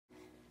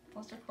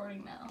Let's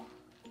recording now.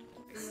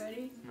 Are you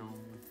ready? No.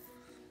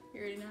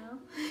 You ready now?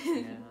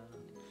 Yeah.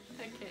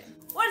 Okay.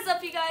 What is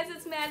up, you guys?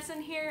 It's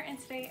Madison here, and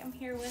today I'm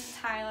here with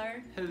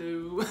Tyler.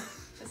 Hello.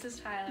 This is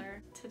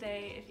Tyler.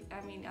 Today,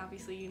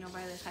 obviously you know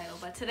by the title,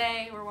 but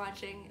today we're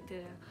watching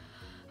the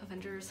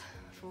Avengers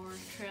 4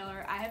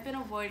 trailer. I have been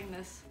avoiding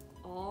this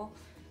all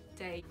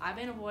day. I've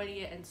been avoiding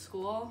it in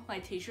school. My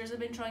teachers have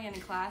been showing it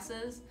in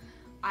classes.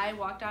 I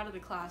walked out of the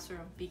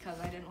classroom because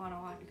I didn't want to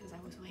watch because I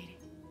was waiting.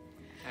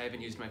 I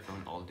haven't used my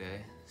phone all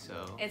day,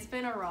 so... It's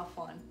been a rough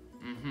one.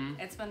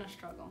 It's been a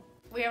struggle.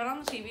 We have it on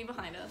the TV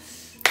behind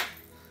us.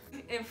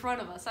 In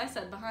front of us. I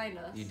said behind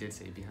us. You did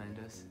say behind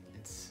us.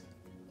 It's...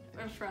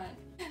 in front.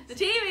 The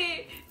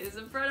TV is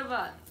in front of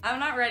us. I'm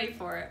not ready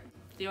for it.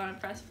 Do you want to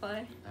press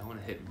play? I want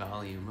to hit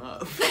volume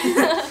up.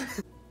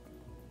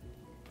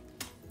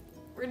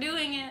 We're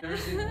doing it.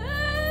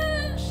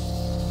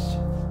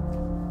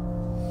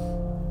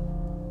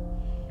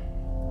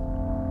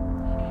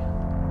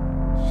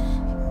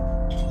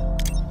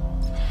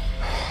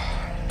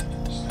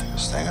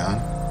 Hang on.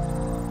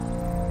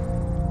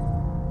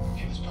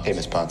 Hey,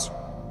 Miss Potts.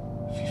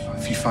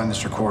 If you find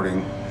this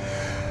recording,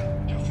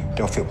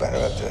 don't feel bad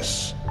about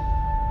this.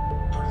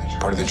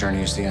 Part of the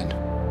journey is the end.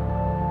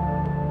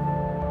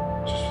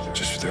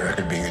 Just for the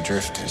record, being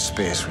adrift in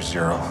space with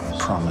zero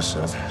promise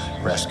of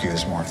rescue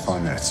is more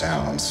fun than it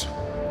sounds.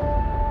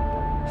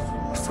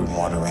 Food and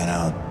water ran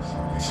out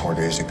 4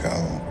 days ago.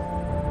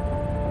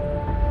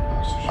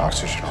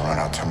 Oxygen will run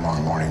out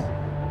tomorrow morning.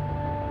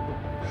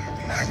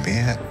 That'll be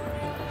it.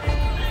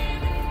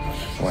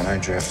 When I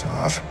drift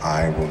off,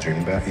 I will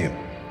dream about you.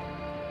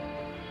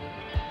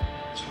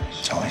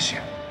 It's always you.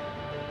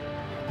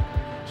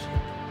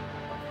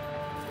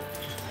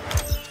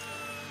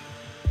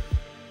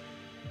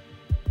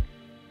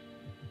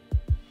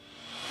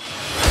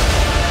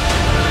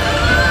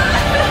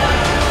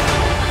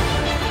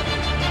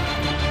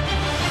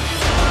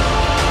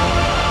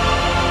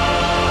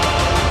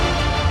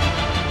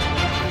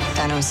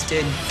 Thanos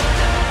did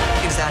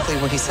exactly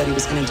what he said he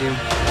was going to do.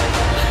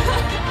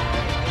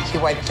 He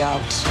wiped out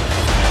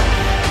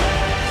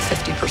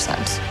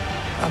 50%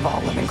 of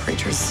all living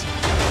creatures.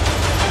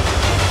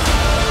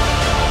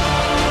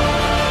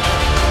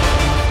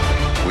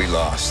 We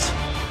lost,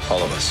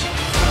 all of us.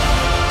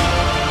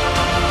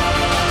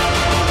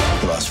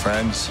 We lost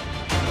friends.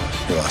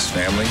 We lost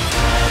family.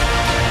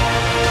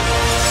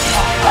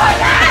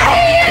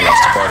 We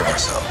lost a part of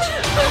ourselves.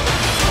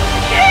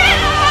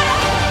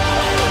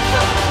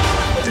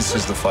 This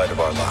is the fight of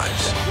our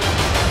lives.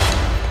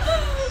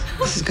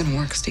 This is gonna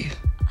work, Steve.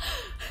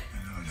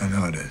 I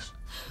know it is.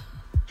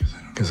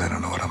 Because I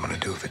don't know what I'm gonna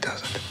do if it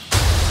doesn't.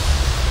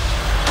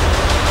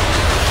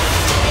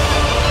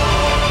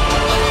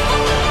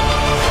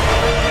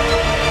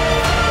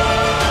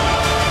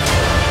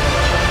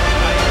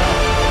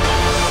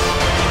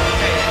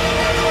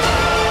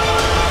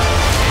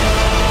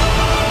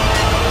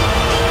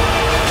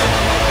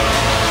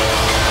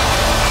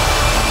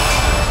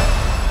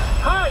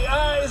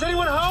 Hi, is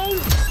anyone home?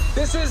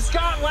 This is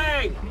Scott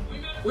Lang.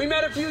 We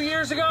met a few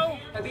years ago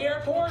at the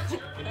airport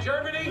in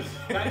Germany.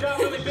 I got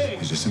really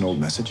big. Is this an old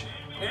message?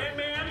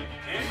 Ant-Man,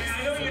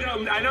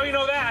 I know you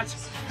know that.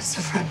 It's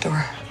the front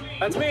door.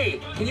 That's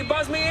me. Can you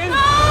buzz me in?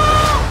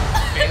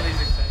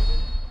 Bailey's excited.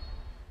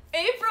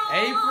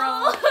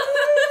 April!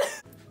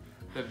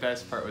 The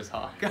best part was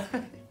Hawkeye.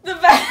 The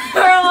best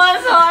part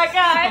was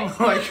Hawkeye! I'm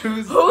like,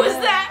 who's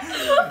that?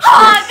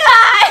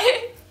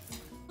 Hawkeye!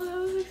 That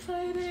was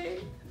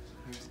exciting.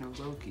 There's no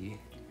Loki.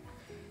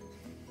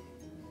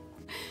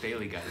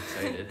 Bailey got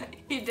excited.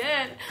 He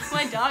did.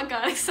 My dog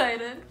got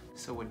excited.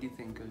 So what do you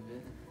think of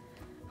it?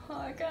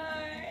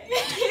 Hawkeye.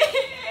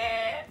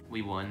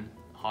 We won.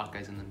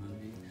 Hawkeye's in the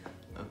movie.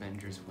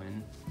 Avengers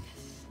win.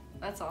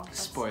 That's all.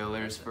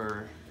 Spoilers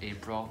for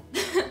April.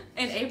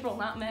 In April,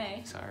 not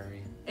May.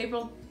 Sorry.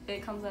 April,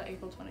 it comes out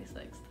April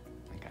 26th.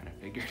 I kind of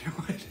figured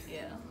it would.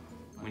 Yeah.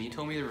 When you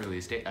told me the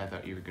release date, I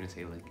thought you were gonna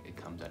say like it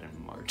comes out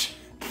in March.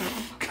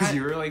 Cause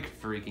you were like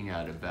freaking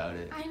out about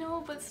it. I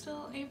know, but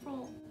still,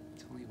 April.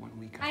 It's only 1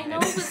 week I ahead. know,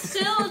 but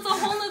still, it's a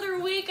whole nother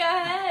week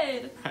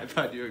ahead. I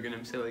thought you were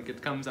gonna say like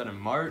it comes out in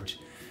March,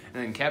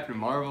 and then Captain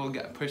Marvel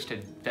got pushed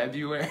to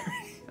February.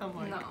 I'm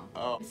like, No.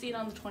 oh. You see it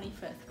on the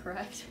 25th,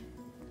 correct?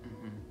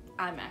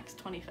 IMAX,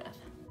 25th.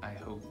 I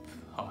hope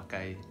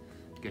Hawkeye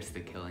gets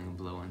the killing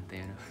blow on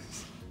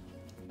Thanos.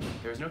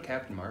 There was no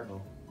Captain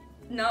Marvel.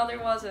 No, there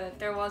wasn't.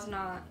 There was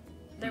not.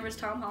 There was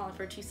Tom Holland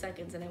for 2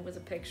 seconds, and it was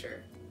a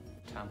picture.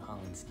 Tom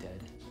Holland's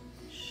dead.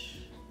 Shh.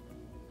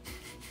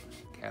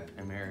 Captain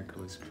America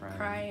was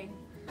Crying.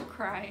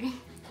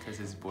 because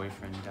his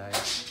boyfriend died.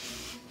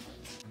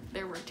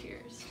 There were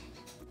tears.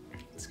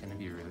 It's gonna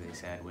be really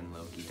sad when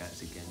Loki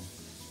dies again,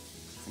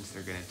 since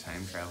they're gonna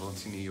time travel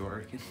to New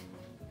York.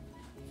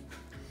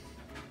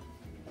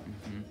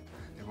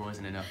 There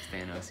wasn't enough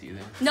Thanos either.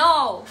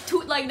 No!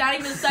 Not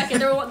even a second.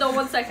 There was no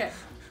 1 second.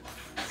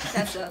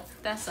 That's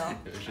all.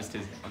 It was just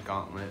his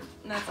gauntlet.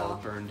 That's all all.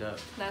 burned up.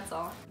 That's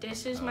all.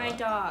 This is my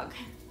dog.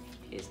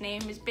 His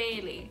name is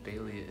Bailey.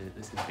 Bailey,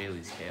 this is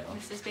Bailey's tail.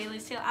 This is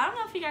Bailey's tail. I don't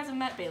know if you guys have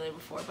met Bailey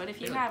before, but if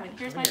you Bailey. haven't,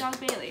 here's my Come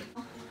dog Bailey.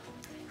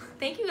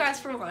 Thank you guys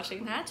for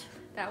watching that.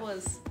 It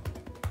was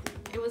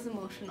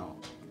emotional.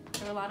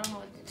 There were a lot of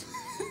emotions.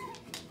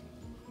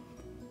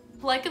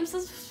 Like and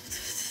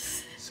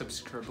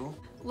Subscribe.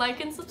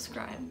 like and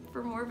subscribe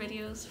for more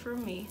videos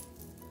from me.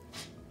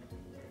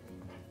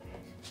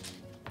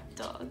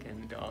 Dog.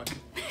 And dog.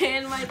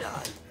 And my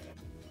dog.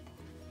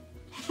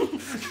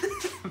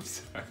 I'm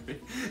sorry.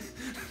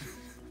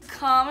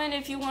 Comment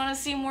if you want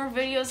to see more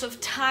videos of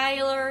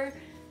Tyler.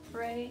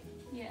 Right?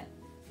 Yeah.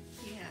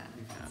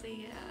 So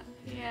yeah.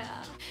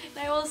 And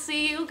I will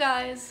see you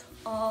guys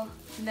all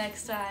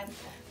next time.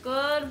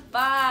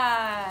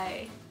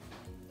 Goodbye.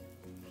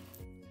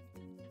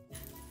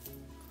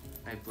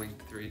 I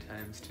blinked 3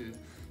 times to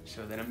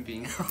show that I'm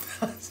being held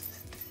hostage.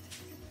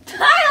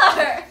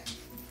 Tyler!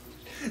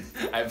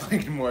 I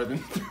blinked more than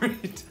 3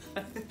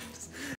 times.